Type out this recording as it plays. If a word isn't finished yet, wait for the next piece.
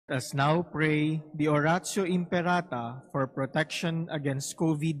Let us now pray the Oratio Imperata for protection against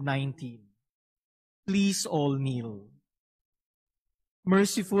COVID-19. Please all kneel.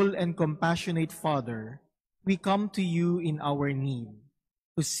 Merciful and compassionate Father, we come to you in our need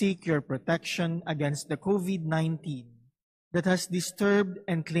to seek your protection against the COVID-19 that has disturbed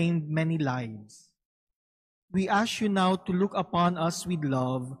and claimed many lives. We ask you now to look upon us with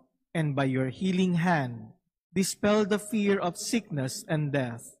love and by your healing hand, dispel the fear of sickness and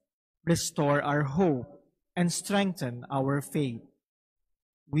death, restore our hope, and strengthen our faith.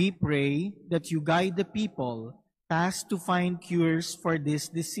 We pray that you guide the people tasked to find cures for this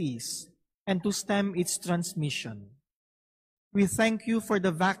disease and to stem its transmission. We thank you for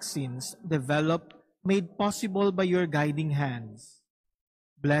the vaccines developed, made possible by your guiding hands.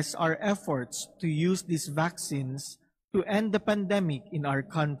 Bless our efforts to use these vaccines to end the pandemic in our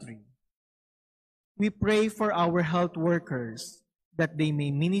country. We pray for our health workers that they may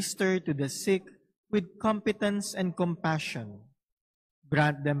minister to the sick with competence and compassion.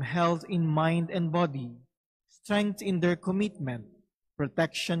 Grant them health in mind and body, strength in their commitment,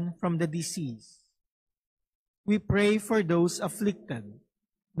 protection from the disease. We pray for those afflicted.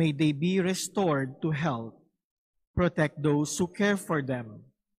 May they be restored to health. Protect those who care for them.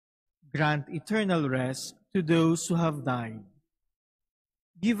 Grant eternal rest to those who have died.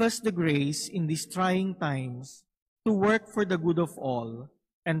 Give us the grace in these trying times to work for the good of all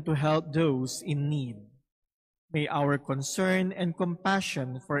and to help those in need. May our concern and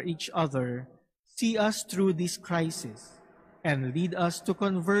compassion for each other see us through this crisis and lead us to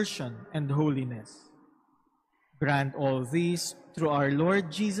conversion and holiness. Grant all this through our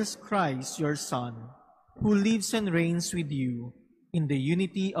Lord Jesus Christ, your Son, who lives and reigns with you in the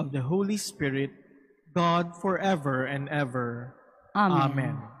unity of the Holy Spirit, God forever and ever. Amen.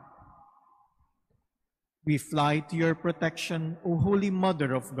 Amen. We fly to your protection, O Holy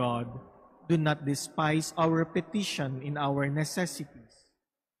Mother of God. Do not despise our petition in our necessities,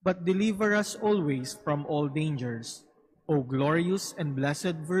 but deliver us always from all dangers, O glorious and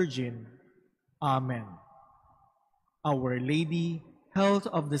blessed Virgin. Amen. Our Lady, health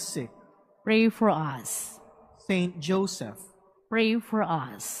of the sick, Pray for us. Saint Joseph, Pray for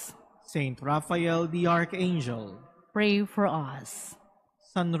us. Saint Raphael the Archangel, Pray for us.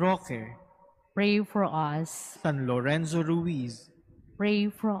 San Roque, Pray for us. San Lorenzo Ruiz,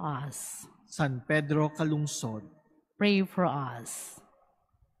 Pray for us. San Pedro Calungsod, Pray for us.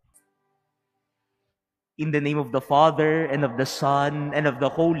 In the name of the Father, and of the Son, and of the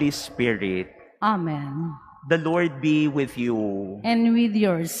Holy Spirit. Amen. The Lord be with you. And with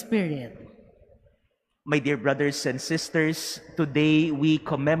your spirit. My dear brothers and sisters, today we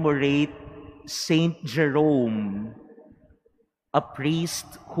commemorate Saint Jerome, a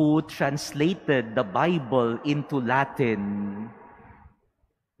priest who translated the Bible into Latin.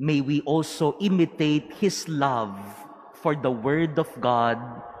 May we also imitate his love for the Word of God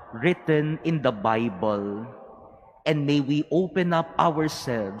written in the Bible, and may we open up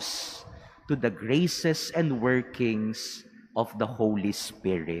ourselves to the graces and workings of the Holy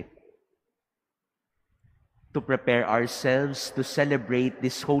Spirit. To prepare ourselves to celebrate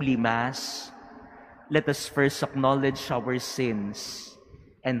this Holy Mass, let us first acknowledge our sins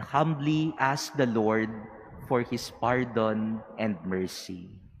and humbly ask the Lord for His pardon and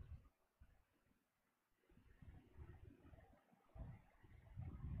mercy.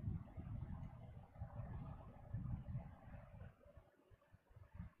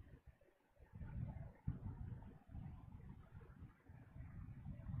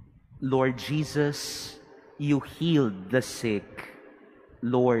 Lord Jesus, you healed the sick.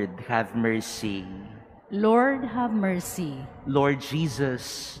 Lord, have mercy. Lord, have mercy. Lord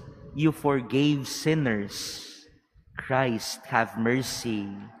Jesus, you forgave sinners. Christ, have mercy.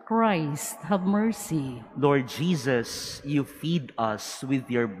 Christ, have mercy. Lord Jesus, you feed us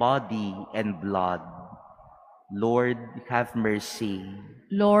with your body and blood. Lord, have mercy.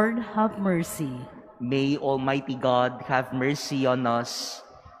 Lord, have mercy. May Almighty God have mercy on us,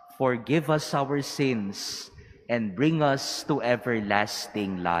 forgive us our sins, and bring us to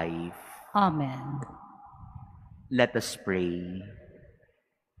everlasting life. Amen. Let us pray.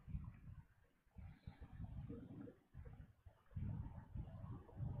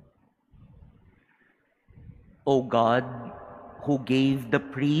 O God, who gave the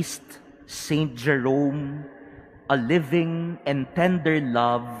priest Saint Jerome a living and tender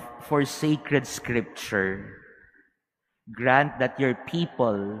love for sacred scripture, grant that your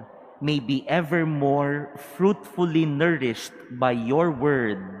people may be ever more fruitfully nourished by your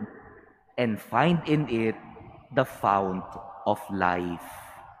word and find in it the fount of life.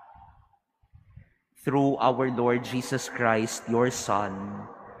 Through our Lord Jesus Christ, your Son,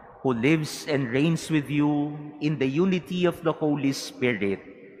 who lives and reigns with you in the unity of the Holy Spirit,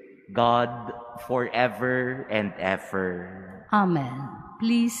 God, forever and ever. Amen.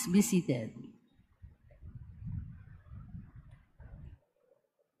 Please be seated.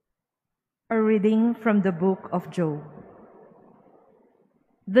 A reading from the book of Job.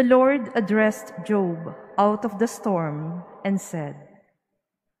 The Lord addressed Job out of the storm and said,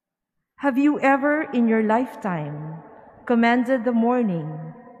 "Have you ever in your lifetime commanded the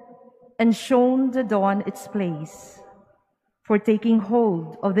morning and shown the dawn its place, for taking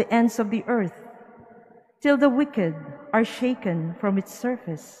hold of the ends of the earth, till the wicked are shaken from its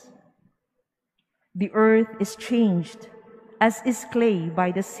surface? The earth is changed as is clay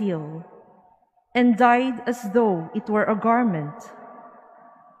by the seal, and dyed as though it were a garment.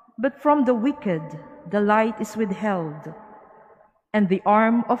 But from the wicked the light is withheld, and the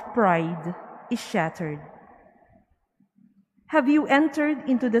arm of pride is shattered. Have you entered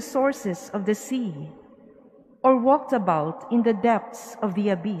into the sources of the sea, or walked about in the depths of the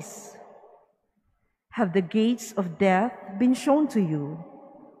abyss? Have the gates of death been shown to you,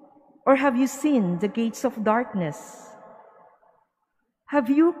 or have you seen the gates of darkness? Have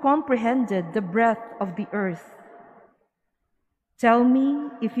you comprehended the breadth of the earth? Tell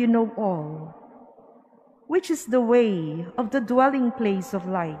me if you know all. Which is the way of the dwelling place of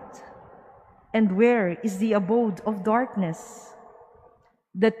light, and where is the abode of darkness?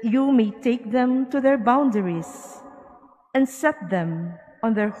 That you may take them to their boundaries and set them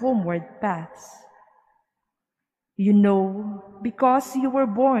on their homeward paths. You know, because you were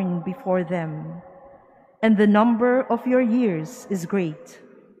born before them, and the number of your years is great."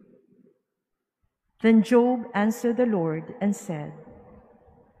 Then Job answered the Lord and said,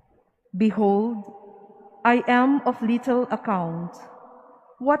 "Behold, I am of little account.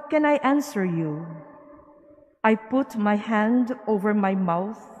 What can I answer you? I put my hand over my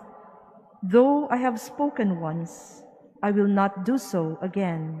mouth. Though I have spoken once, I will not do so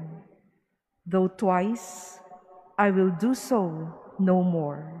again. Though twice, I will do so no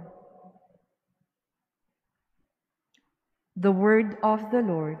more." The word of the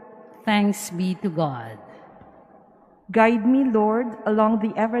Lord. Thanks be to God. Guide me, Lord, along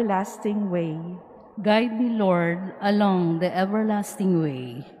the everlasting way. Guide me, Lord, along the everlasting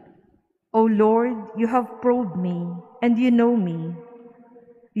way. O Lord, you have probed me, and you know me.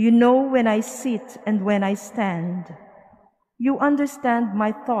 You know when I sit and when I stand. You understand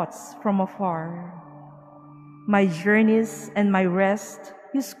my thoughts from afar. My journeys and my rest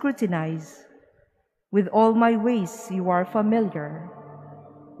you scrutinize. With all my ways you are familiar.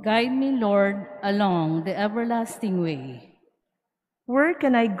 Guide me, Lord, along the everlasting way. Where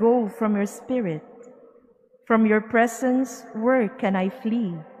can I go from your spirit? From your presence, where can I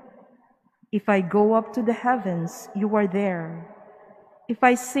flee? If I go up to the heavens, you are there. If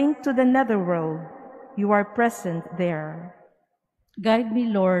I sink to the netherworld, you are present there. Guide me,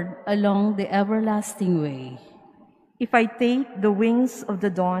 Lord, along the everlasting way. If I take the wings of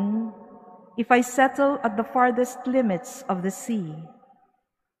the dawn, if I settle at the farthest limits of the sea,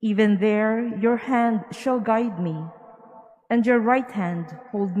 even there your hand shall guide me, and your right hand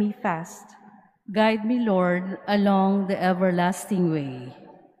hold me fast. Guide me, Lord, along the everlasting way.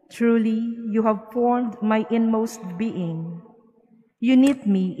 Truly, you have formed my inmost being. You knit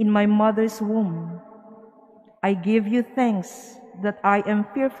me in my mother's womb. I give you thanks that I am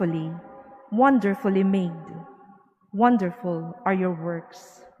fearfully, wonderfully made. Wonderful are your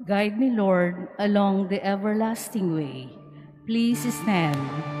works. Guide me, Lord, along the everlasting way. Please stand.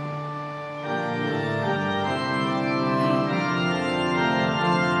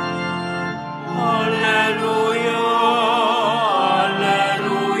 Alleluia,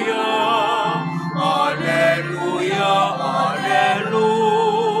 alleluia, alleluia, alleluia,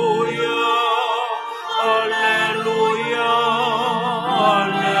 alleluia,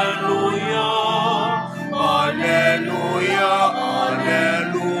 alleluia, alleluia,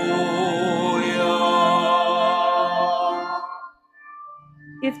 alleluia.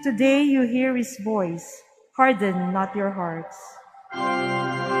 If today you hear his voice, harden not your hearts.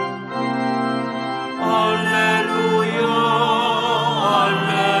 Alleluia,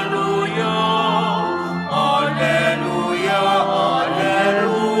 alleluia, alleluia,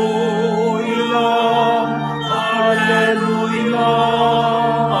 alleluia, alleluia,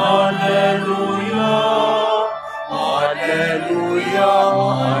 alleluia, alleluia,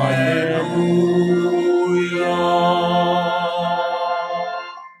 alleluia.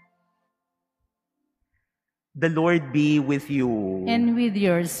 The Lord be with you. And with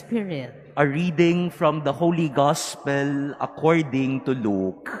your spirit. A reading from the Holy Gospel according to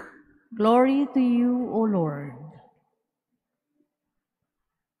Luke. Glory to you, O Lord.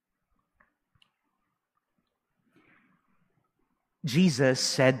 Jesus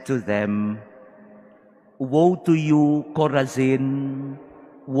said to them, "Woe to you, Chorazin!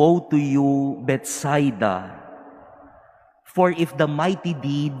 Woe to you, Bethsaida! For if the mighty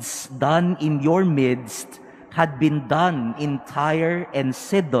deeds done in your midst had been done in Tyre and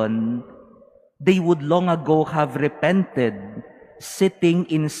Sidon, they would long ago have repented, sitting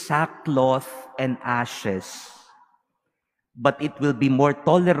in sackcloth and ashes. But it will be more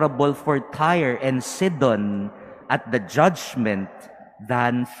tolerable for Tyre and Sidon at the judgment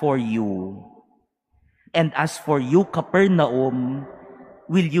than for you. And as for you, Capernaum,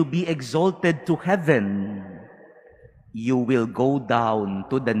 will you be exalted to heaven? You will go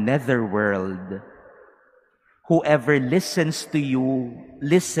down to the netherworld. Whoever listens to you,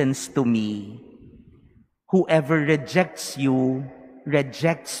 listens to me. Whoever rejects you,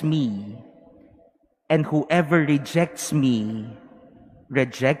 rejects me. And whoever rejects me,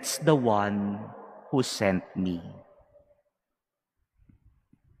 rejects the one who sent me."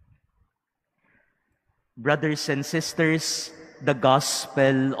 Brothers and sisters, the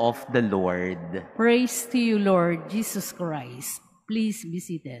Gospel of the Lord. Praise to you, Lord Jesus Christ. Please be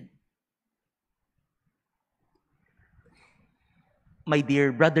seated. My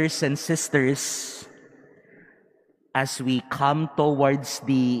dear brothers and sisters, as we come towards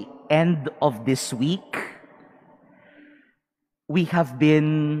the end of this week, we have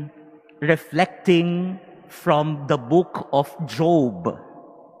been reflecting from the book of Job.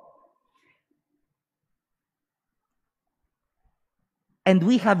 And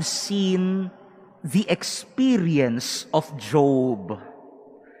we have seen the experience of Job,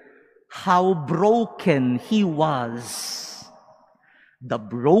 how broken he was, the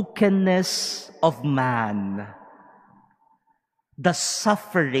brokenness of man, the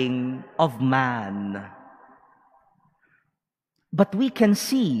suffering of man. But we can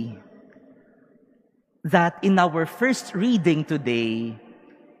see that in our first reading today,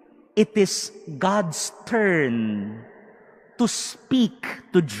 it is God's turn to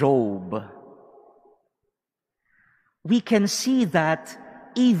speak to Job. We can see that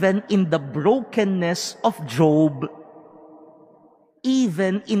even in the brokenness of Job,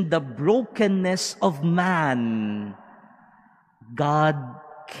 even in the brokenness of man, God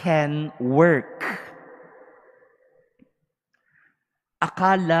can work.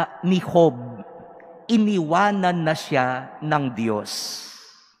 Akala ni Job, iniwanan na siya ng Diyos.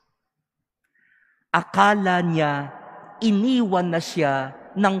 Akala niya, iniwan na siya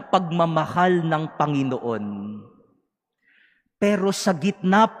ng pagmamahal ng Panginoon. Pero sa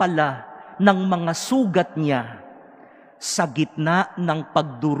gitna pala ng mga sugat niya, sa gitna ng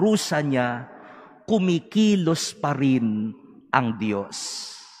pagdurusa niya, kumikilos pa rin ang Diyos.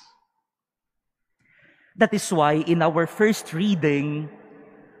 That is why in our first reading,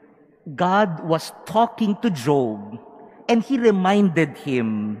 God was talking to Job and He reminded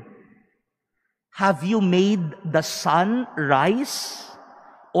him, "Have you made the sun rise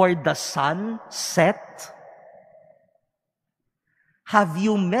or the sun set? Have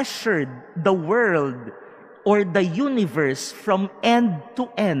you measured the world or the universe from end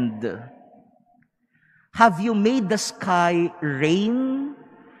to end? Have you made the sky rain?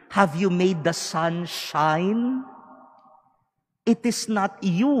 Have you made the sun shine? It is not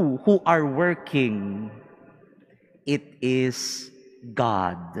you who are working. It is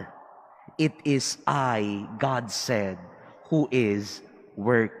God. It is I," God said, "who is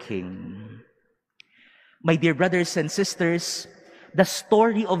working." My dear brothers and sisters, the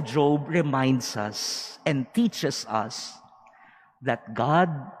story of Job reminds us and teaches us that God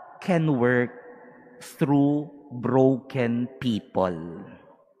can work through broken people.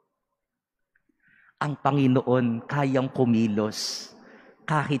 Ang Panginoon kayang kumilos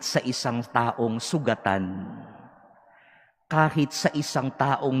kahit sa isang taong sugatan, kahit sa isang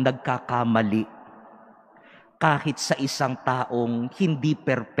taong nagkakamali, kahit sa isang taong hindi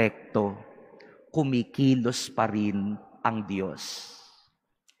perpekto, kumikilos pa rin ang Diyos.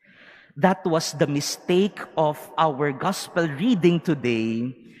 That was the mistake of our gospel reading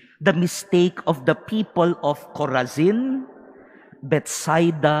today, the mistake of the people of Chorazin,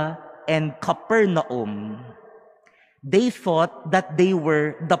 Bethsaida, and Capernaum. They thought that they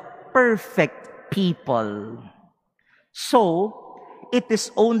were the perfect people. So, it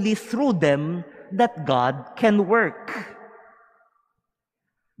is only through them that God can work.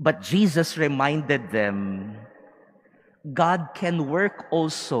 But Jesus reminded them, God can work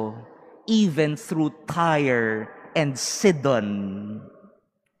also even through Tyre and Sidon.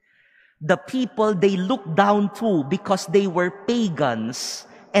 The people they looked down to because they were pagans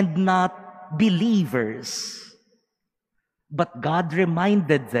and not believers. But God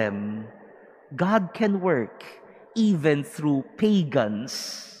reminded them, God can work even through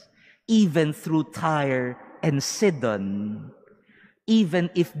pagans, even through Tyre and Sidon, even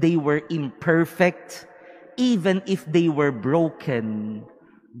if they were imperfect, even if they were broken,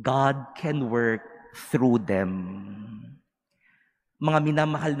 God can work through them. Mga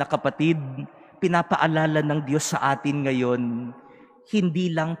minamahal na kapatid, pinapaalala ng Diyos sa atin ngayon,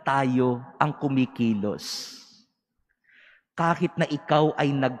 hindi lang tayo ang kumikilos. Kahit na ikaw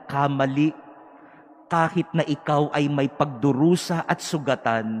ay nagkamali, kahit na ikaw ay may pagdurusa at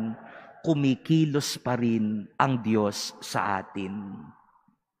sugatan, kumikilos pa rin ang Diyos sa atin.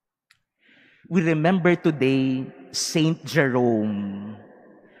 We remember today Saint Jerome,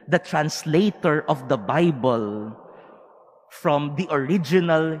 the translator of the Bible from the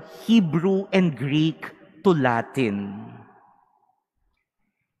original Hebrew and Greek to Latin.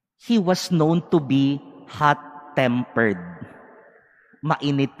 He was known to be hot-tempered.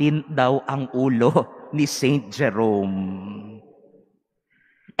 Mainitin daw ang ulo ni Saint Jerome.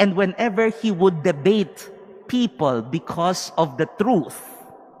 And whenever he would debate people because of the truth,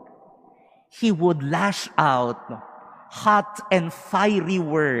 he would lash out hot and fiery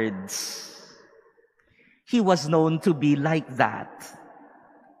words. He was known to be like that.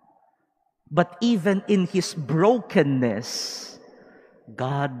 But even in his brokenness,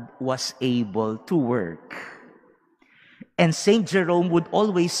 God was able to work. And Saint Jerome would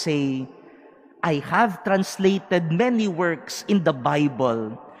always say, I have translated many works in the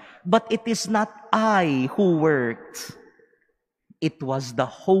Bible, but it is not I who worked. It was the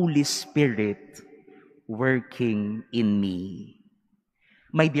Holy Spirit working in me.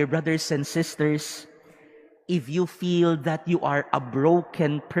 My dear brothers and sisters, if you feel that you are a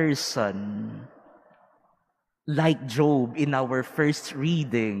broken person, like Job in our first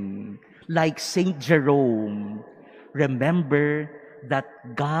reading, like Saint Jerome, remember that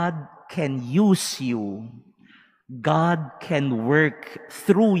God can use you. God can work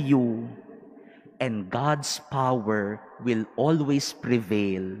through you. And God's power will always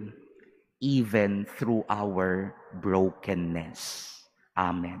prevail, even through our brokenness.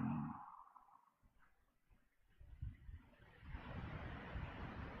 Amen.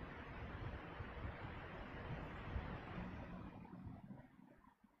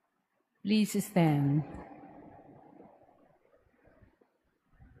 Please stand.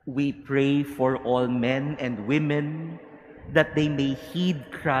 We pray for all men and women that they may heed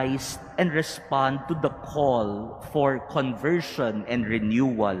Christ and respond to the call for conversion and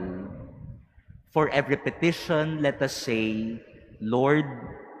renewal. For every petition, let us say, Lord,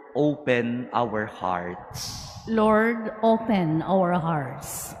 open our hearts. Lord, open our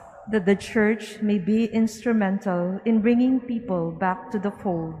hearts. That the Church may be instrumental in bringing people back to the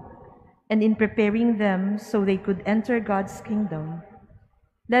fold and in preparing them so they could enter God's kingdom.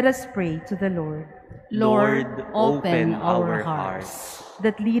 Let us pray to the Lord. Lord, open our hearts.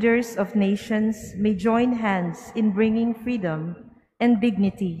 That leaders of nations may join hands in bringing freedom and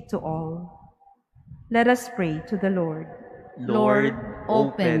dignity to all. Let us pray to the Lord. Lord,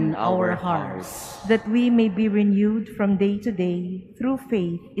 open our hearts. That we may be renewed from day to day through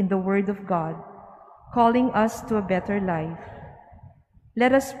faith in the Word of God, calling us to a better life.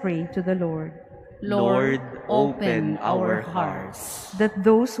 Let us pray to the Lord. Lord, open our hearts. That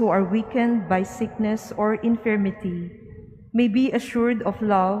those who are weakened by sickness or infirmity may be assured of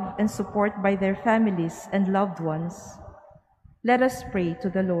love and support by their families and loved ones. Let us pray to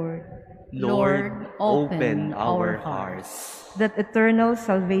the Lord. Lord, open our hearts. That eternal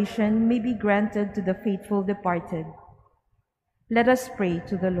salvation may be granted to the faithful departed. Let us pray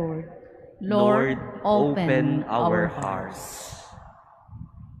to the Lord. Lord, open our hearts.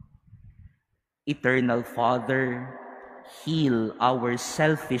 Eternal Father, heal our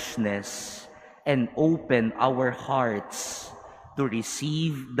selfishness and open our hearts to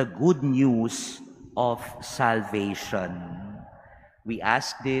receive the good news of salvation. We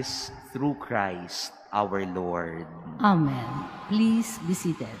ask this through Christ our Lord. Amen. Please be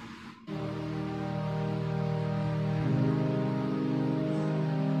seated.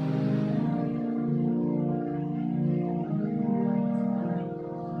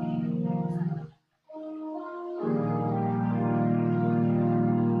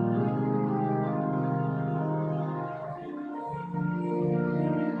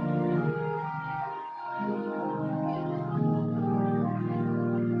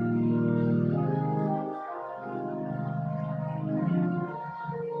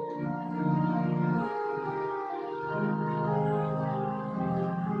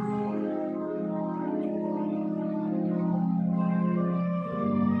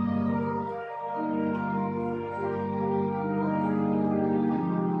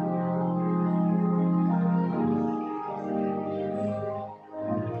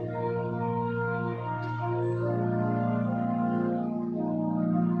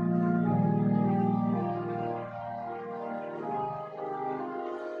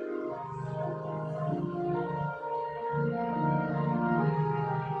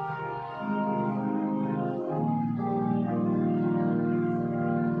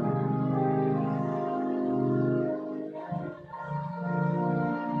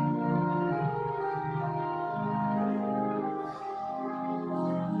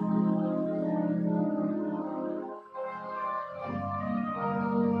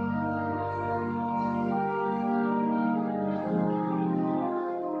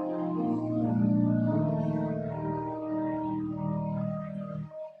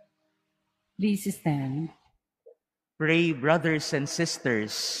 Please stand. Pray, brothers and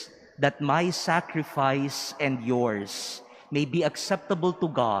sisters, that my sacrifice and yours may be acceptable to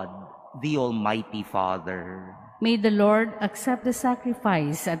God, the Almighty Father. May the Lord accept the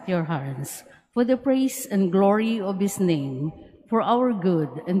sacrifice at your hands for the praise and glory of his name, for our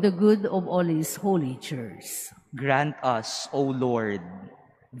good and the good of all his holy church. Grant us, O Lord,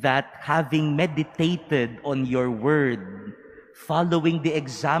 that having meditated on your word, following the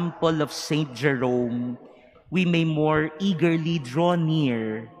example of Saint Jerome, we may more eagerly draw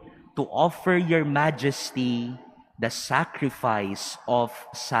near to offer your majesty the sacrifice of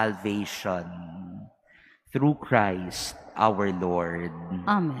salvation. Through Christ our Lord.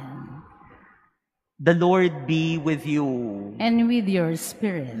 Amen. The Lord be with you. And with your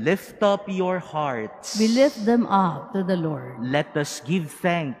spirit. Lift up your hearts. We lift them up to the Lord. Let us give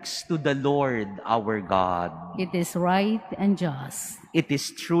thanks to the Lord our God. It is right and just. It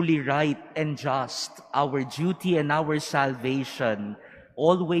is truly right and just, our duty and our salvation,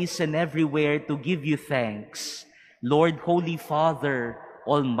 always and everywhere to give you thanks, Lord, Holy Father,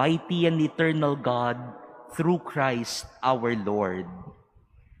 Almighty and eternal God, through Christ our Lord.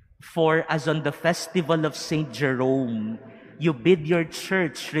 For as on the festival of Saint Jerome, you bid your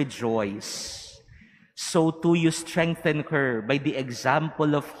church rejoice, so too you strengthen her by the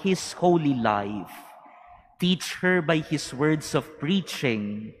example of his holy life. Teach her by his words of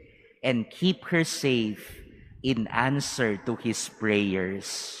preaching, and keep her safe in answer to his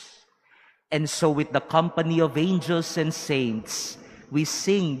prayers. And so with the company of angels and saints, we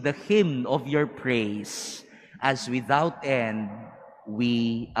sing the hymn of your praise, as without end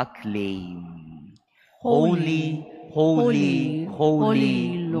we acclaim. Holy, holy,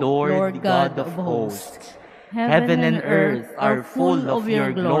 holy, Lord God of hosts, heaven and earth are full of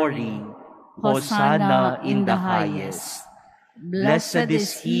your glory. Hosanna in the highest. Blessed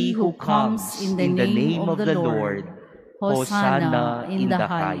is he who comes in the name of the Lord. Hosanna in the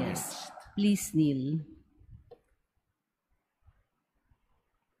highest. Please kneel.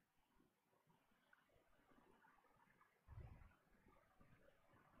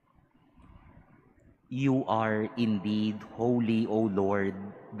 You are indeed holy, O Lord,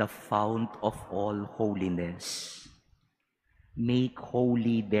 the fount of all holiness. Make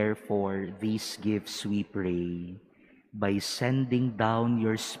holy, therefore, these gifts, we pray, by sending down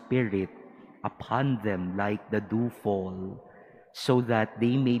your Spirit upon them like the dewfall, so that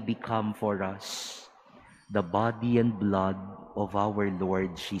they may become for us the body and blood of our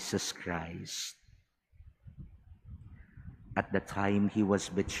Lord Jesus Christ. At the time he was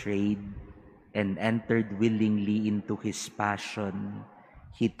betrayed and entered willingly into his passion,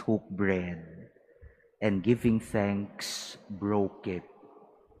 he took bread, and giving thanks, broke it,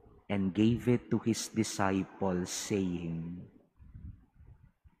 and gave it to his disciples, saying,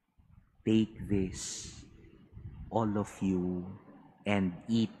 "Take this, all of you, and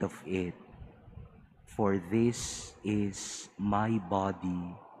eat of it, for this is my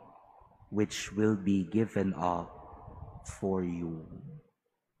body, which will be given up for you."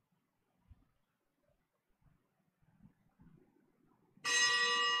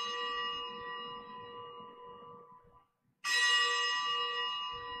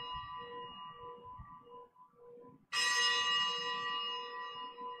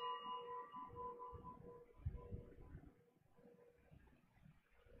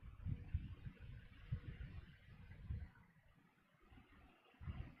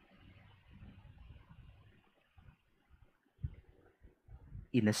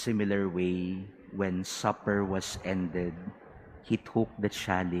 In a similar way, when supper was ended, he took the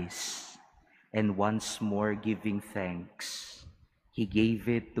chalice, and once more giving thanks, he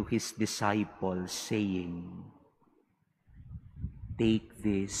gave it to his disciples, saying, "Take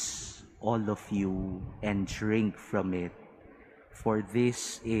this, all of you, and drink from it, for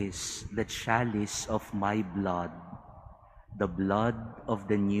this is the chalice of my blood, the blood of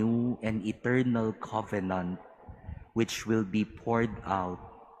the new and eternal covenant, which will be poured out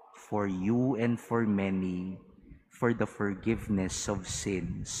for you and for many for the forgiveness of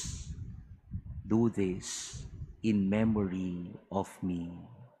sins. Do this in memory of me."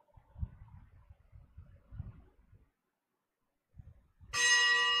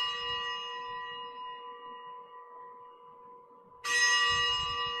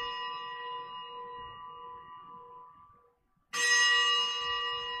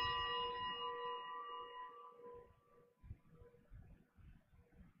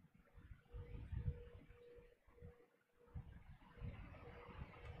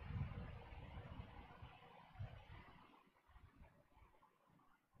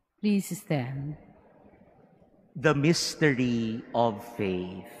 Please stand. The mystery of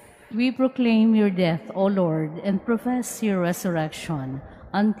faith. We proclaim your death, O Lord, and profess your resurrection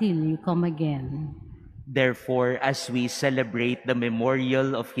until you come again. Therefore, as we celebrate the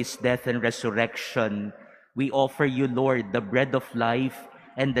memorial of his death and resurrection, we offer you, Lord, the bread of life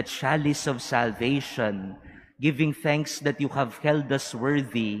and the chalice of salvation, giving thanks that you have held us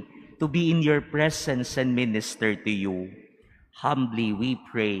worthy to be in your presence and minister to you. Humbly we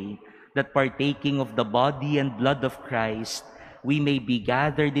pray that partaking of the body and blood of Christ, we may be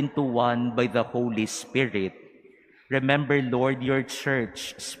gathered into one by the Holy Spirit. Remember, Lord, your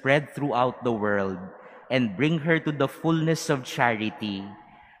church spread throughout the world and bring her to the fullness of charity,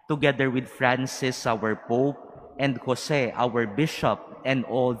 together with Francis, our Pope, and Jose, our Bishop, and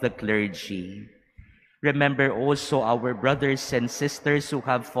all the clergy. Remember also our brothers and sisters who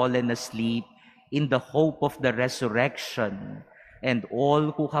have fallen asleep in the hope of the resurrection, and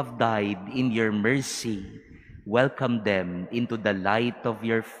all who have died in your mercy. Welcome them into the light of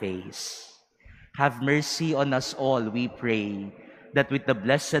your face. Have mercy on us all, we pray, that with the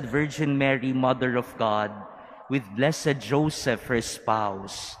Blessed Virgin Mary, Mother of God, with Blessed Joseph, her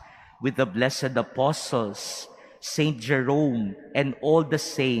spouse, with the blessed apostles, Saint Jerome, and all the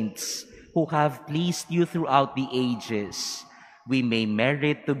saints who have pleased you throughout the ages, we may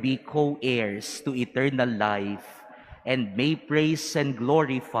merit to be co-heirs to eternal life, and may praise and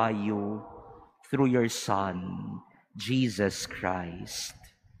glorify you through your Son, Jesus Christ.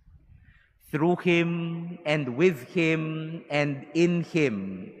 Through him, and with him, and in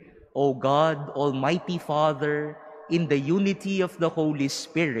him, O God, Almighty Father, in the unity of the Holy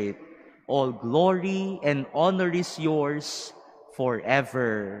Spirit, all glory and honor is yours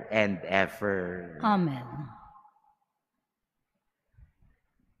forever and ever. Amen.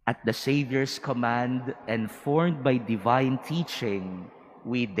 At the Savior's command and formed by divine teaching,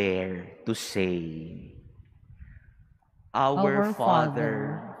 we dare to say, Our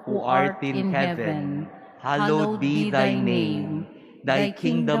Father, who art in heaven, hallowed be thy name. Thy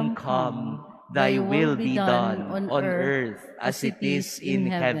kingdom come, thy will be done on earth as it is in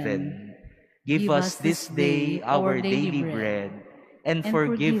heaven. Give us this day our daily bread, and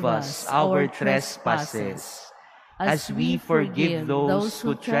forgive us our trespasses, as we forgive those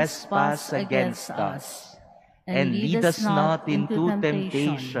who trespass against us. And lead us not into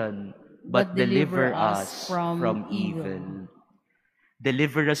temptation, but deliver us from evil.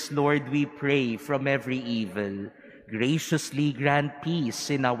 Deliver us, Lord, we pray, from every evil. Graciously grant peace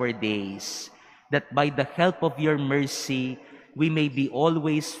in our days, that by the help of your mercy, we may be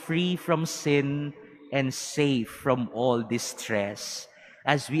always free from sin and safe from all distress,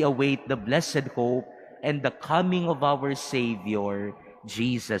 as we await the blessed hope and the coming of our Savior,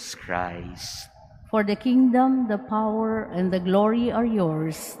 Jesus Christ. For the kingdom, the power, and the glory are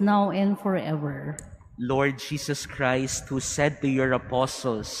yours, now and forever. Lord Jesus Christ, who said to your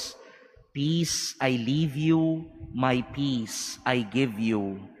apostles, Peace I leave you, my peace I give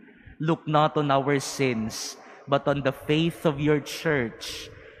you. Look not on our sins, but on the faith of your church,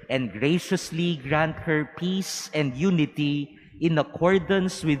 and graciously grant her peace and unity in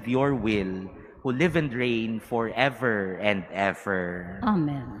accordance with your will, who live and reign forever and ever.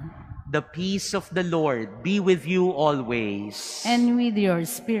 Amen. The peace of the Lord be with you always. And with your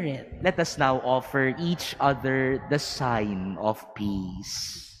spirit. Let us now offer each other the sign of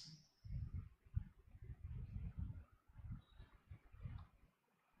peace.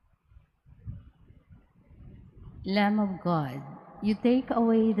 Lamb of God, you take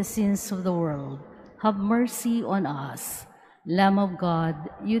away the sins of the world. Have mercy on us. Lamb of God,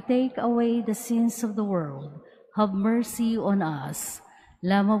 you take away the sins of the world. Have mercy on us.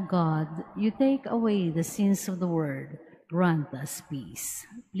 Lamb of God, you take away the sins of the world. Grant us peace.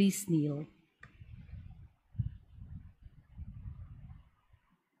 Please kneel.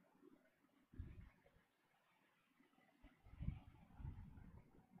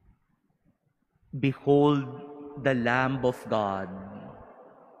 Behold the Lamb of God.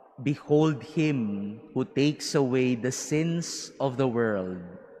 Behold him who takes away the sins of the world.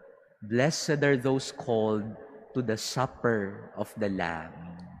 Blessed are those called to the supper of the Lamb.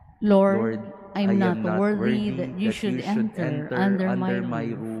 Lord, I am not worthy that you should enter under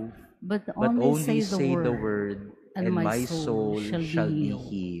my roof, but only say the word, and my soul shall be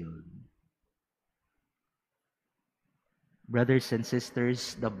healed. Brothers and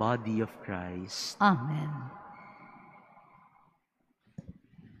sisters, the body of Christ. Amen.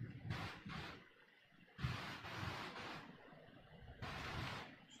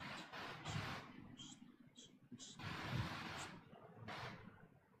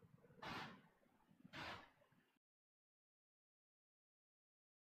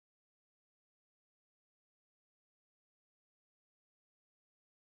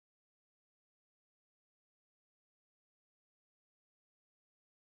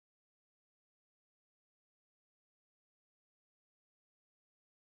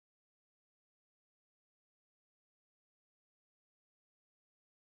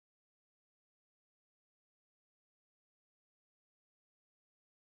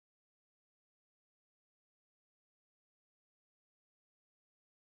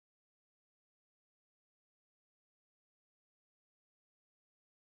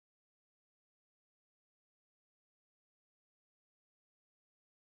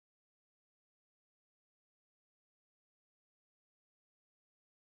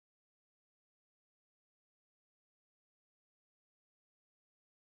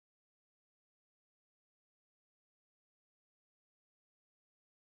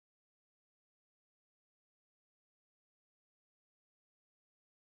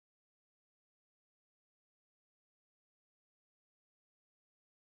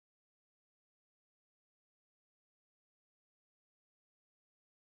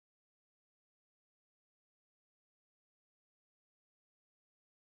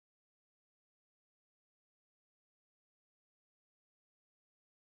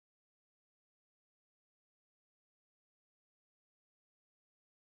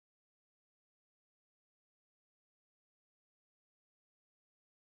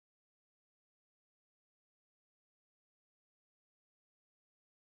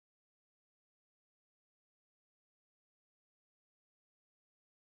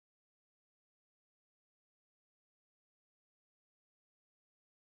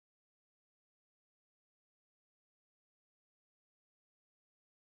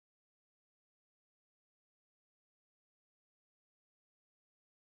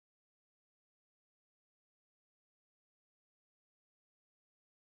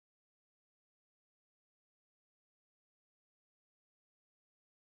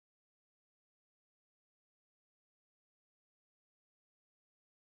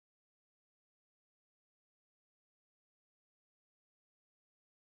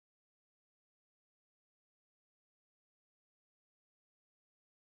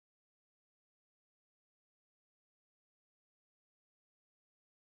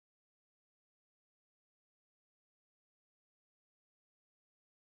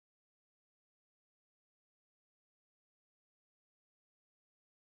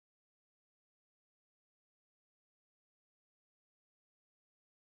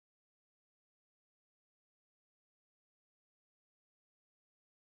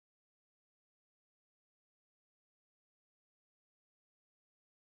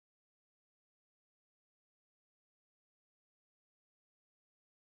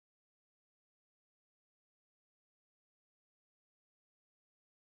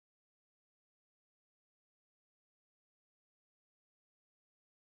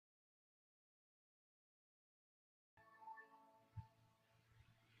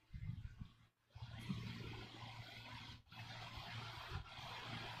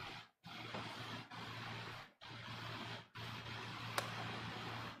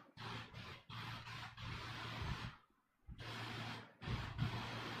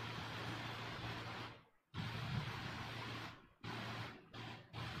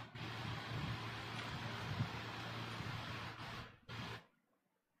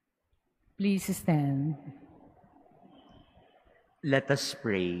 Please stand. Let us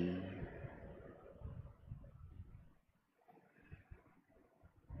pray.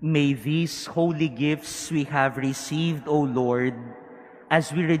 May these holy gifts we have received, O Lord,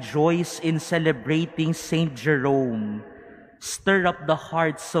 as we rejoice in celebrating Saint Jerome, stir up the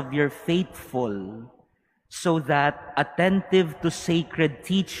hearts of your faithful, so that, attentive to sacred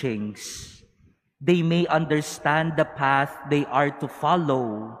teachings, they may understand the path they are to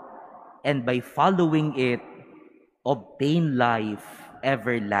follow, and by following it, obtain life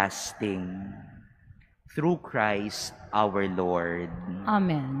everlasting. Through Christ our Lord.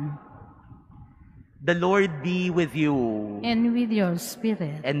 Amen. The Lord be with you. And with your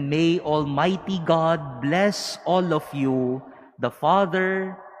spirit. And may Almighty God bless all of you, the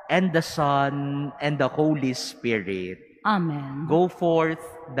Father, and the Son, and the Holy Spirit. Amen. Go forth,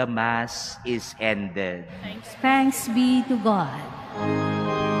 the Mass is ended. Thanks be to God.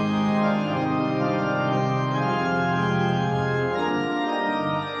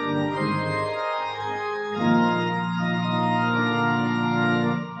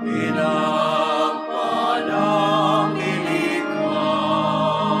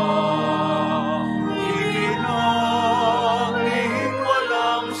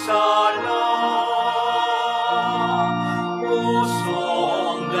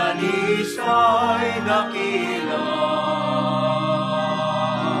 Dakila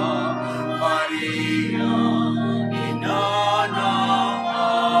Maria.